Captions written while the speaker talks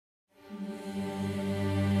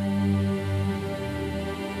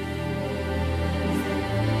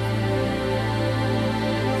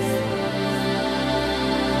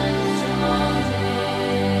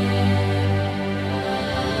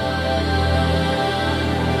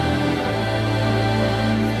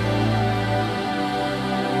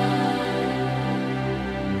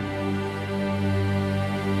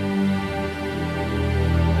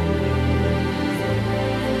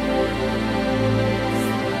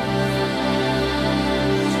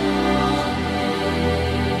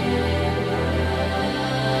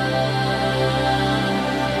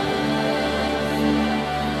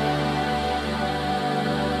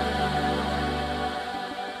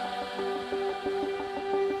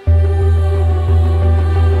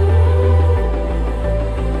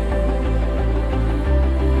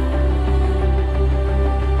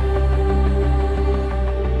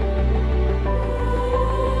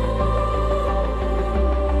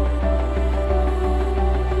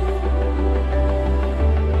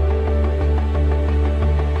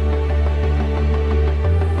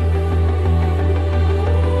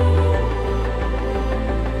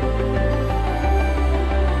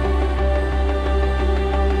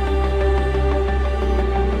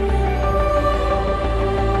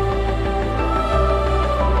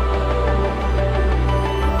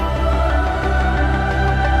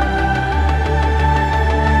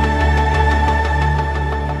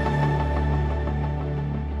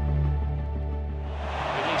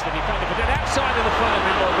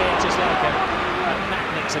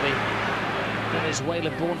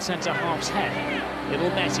Ireland-born centre-half's head. Little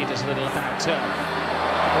Messi does a little about turn.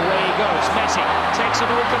 Away he goes. Messi takes it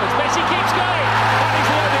all coming. Messi keeps going. That is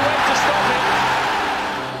the only way to stop him.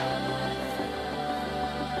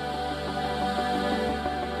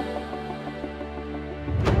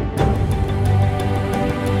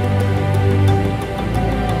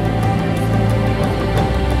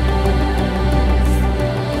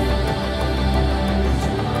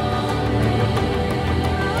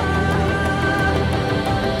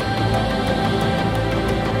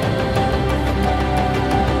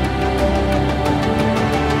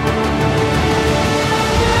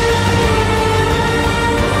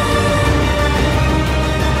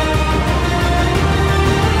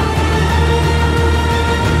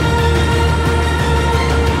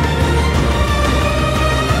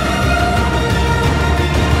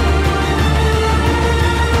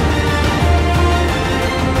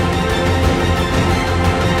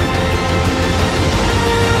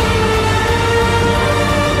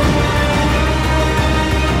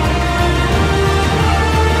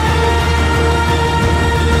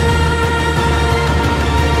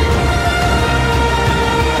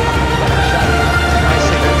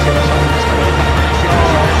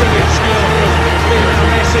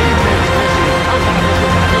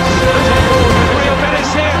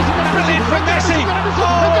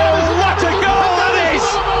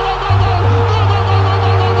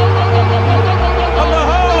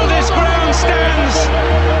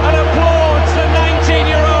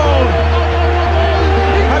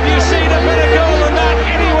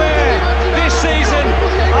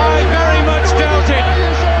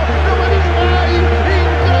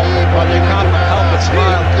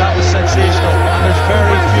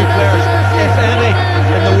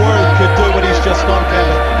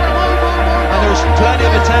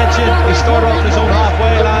 He started off his own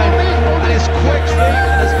halfway line, and his quick feet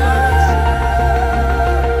and his balance.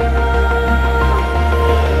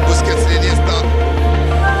 Busquets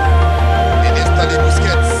لإنيستا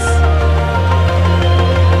لبوسكيتس.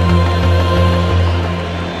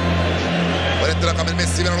 والانطلاقة من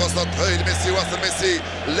ميسي من الوسط. هاي ميسي واصل. ميسي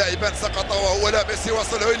اللاعبان سقط وهو لا. ميسي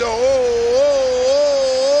واصل. هاي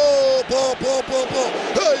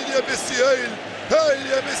هاي يا ميسي. هاي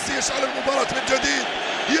يا ميسي يشعل المباراة من جديد.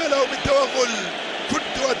 يا له من توغل.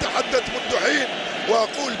 كنت أتحدث منذ حين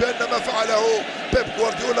وأقول بأن ما فعله بيب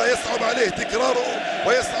غوارديولا يصعب عليه تكراره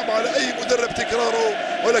ويصعب على أي مدرب تكراره،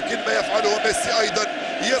 ولكن ما يفعله ميسي أيضا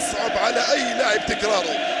يصعب على أي لاعب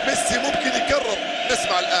تكراره. ميسي ممكن يكرر.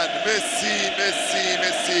 نسمع الآن ميسي ميسي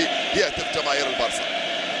ميسي يهتف جماهير البارسا.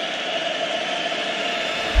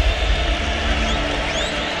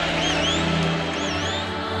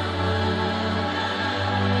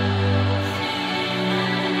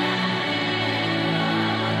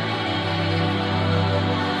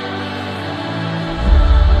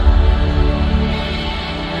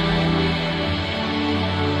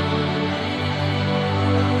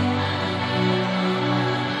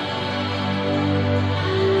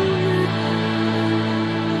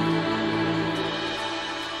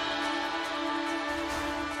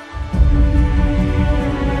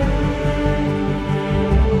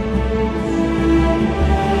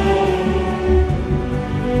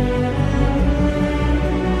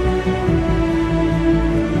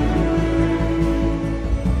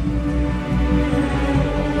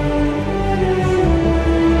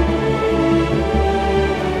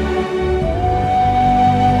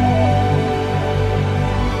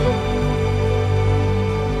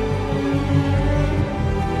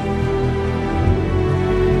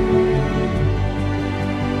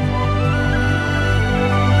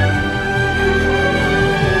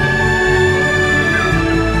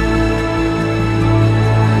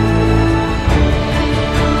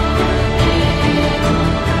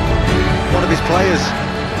 Players.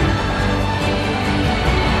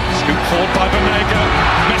 Scooped forward by Banega.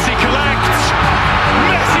 Messi collects.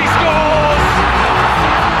 Messi scores!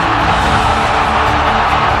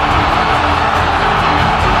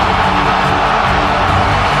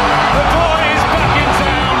 The boy is back in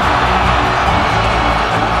town.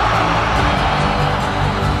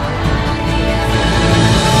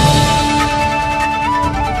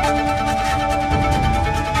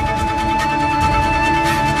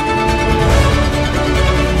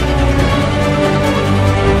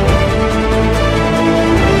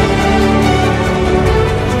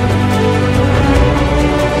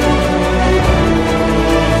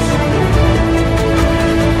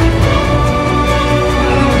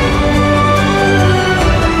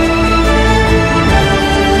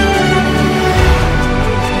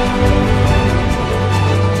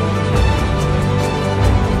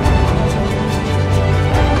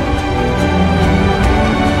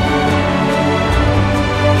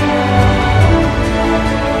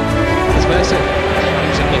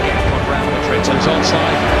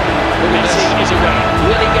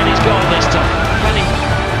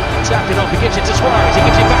 Tapping off, he gives it to Suarez, he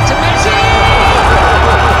gives it back to Messi!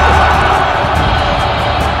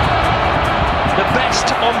 The best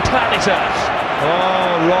on planet Earth.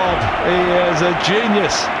 Oh, Rob, he is a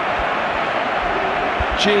genius.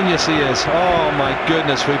 Genius he is. Oh my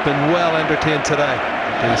goodness, we've been well entertained today.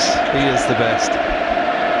 He is the best.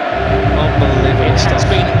 Unbelievable stuff. It has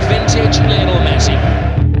been vintage Lionel Messi.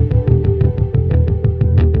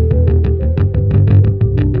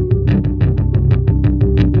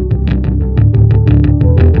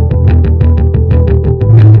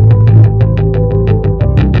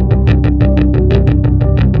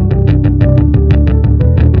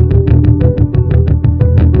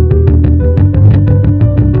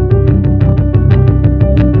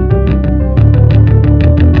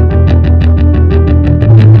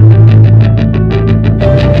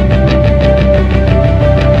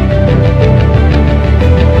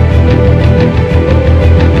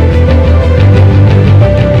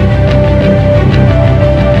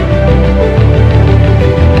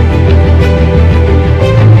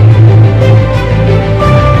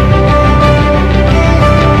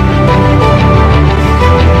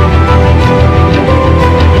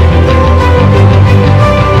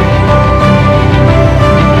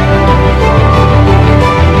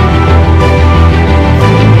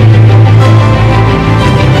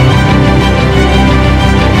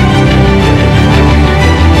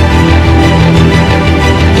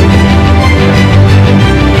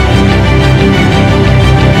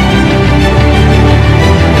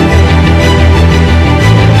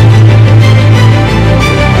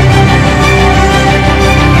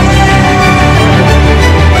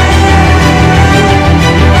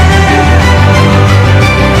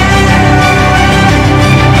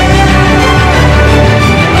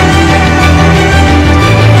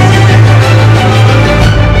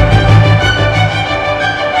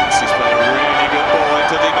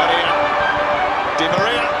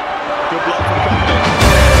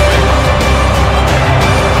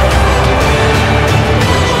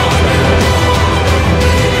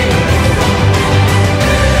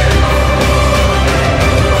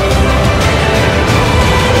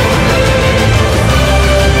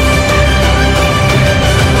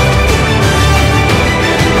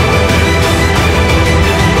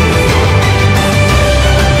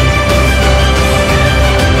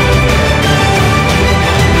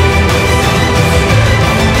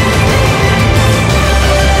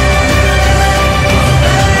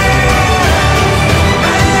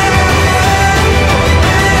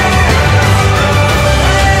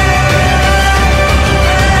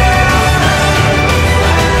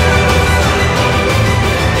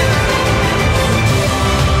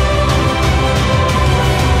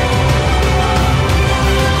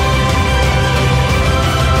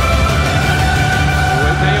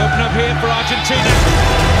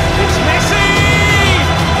 It's Messi!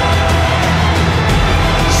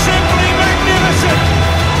 Simply magnificent!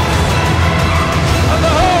 And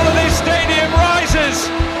the whole of this stadium rises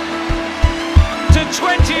to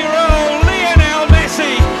 20-year-old Lionel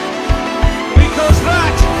Messi, because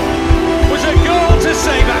that was a goal to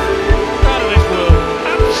savour. Out of this world.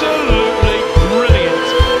 Absolutely brilliant.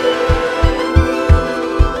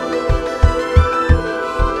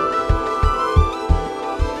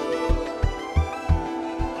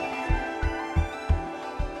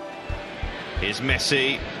 Here's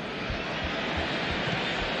Messi.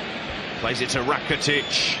 Plays it to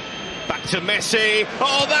Rakitic. Back to Messi.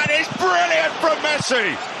 Oh, that is brilliant from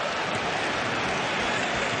Messi!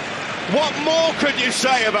 What more could you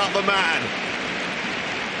say about the man?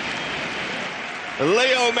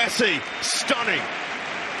 Leo Messi, stunning.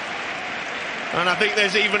 And I think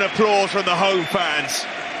there's even applause from the home fans,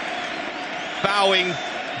 bowing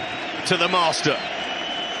to the master.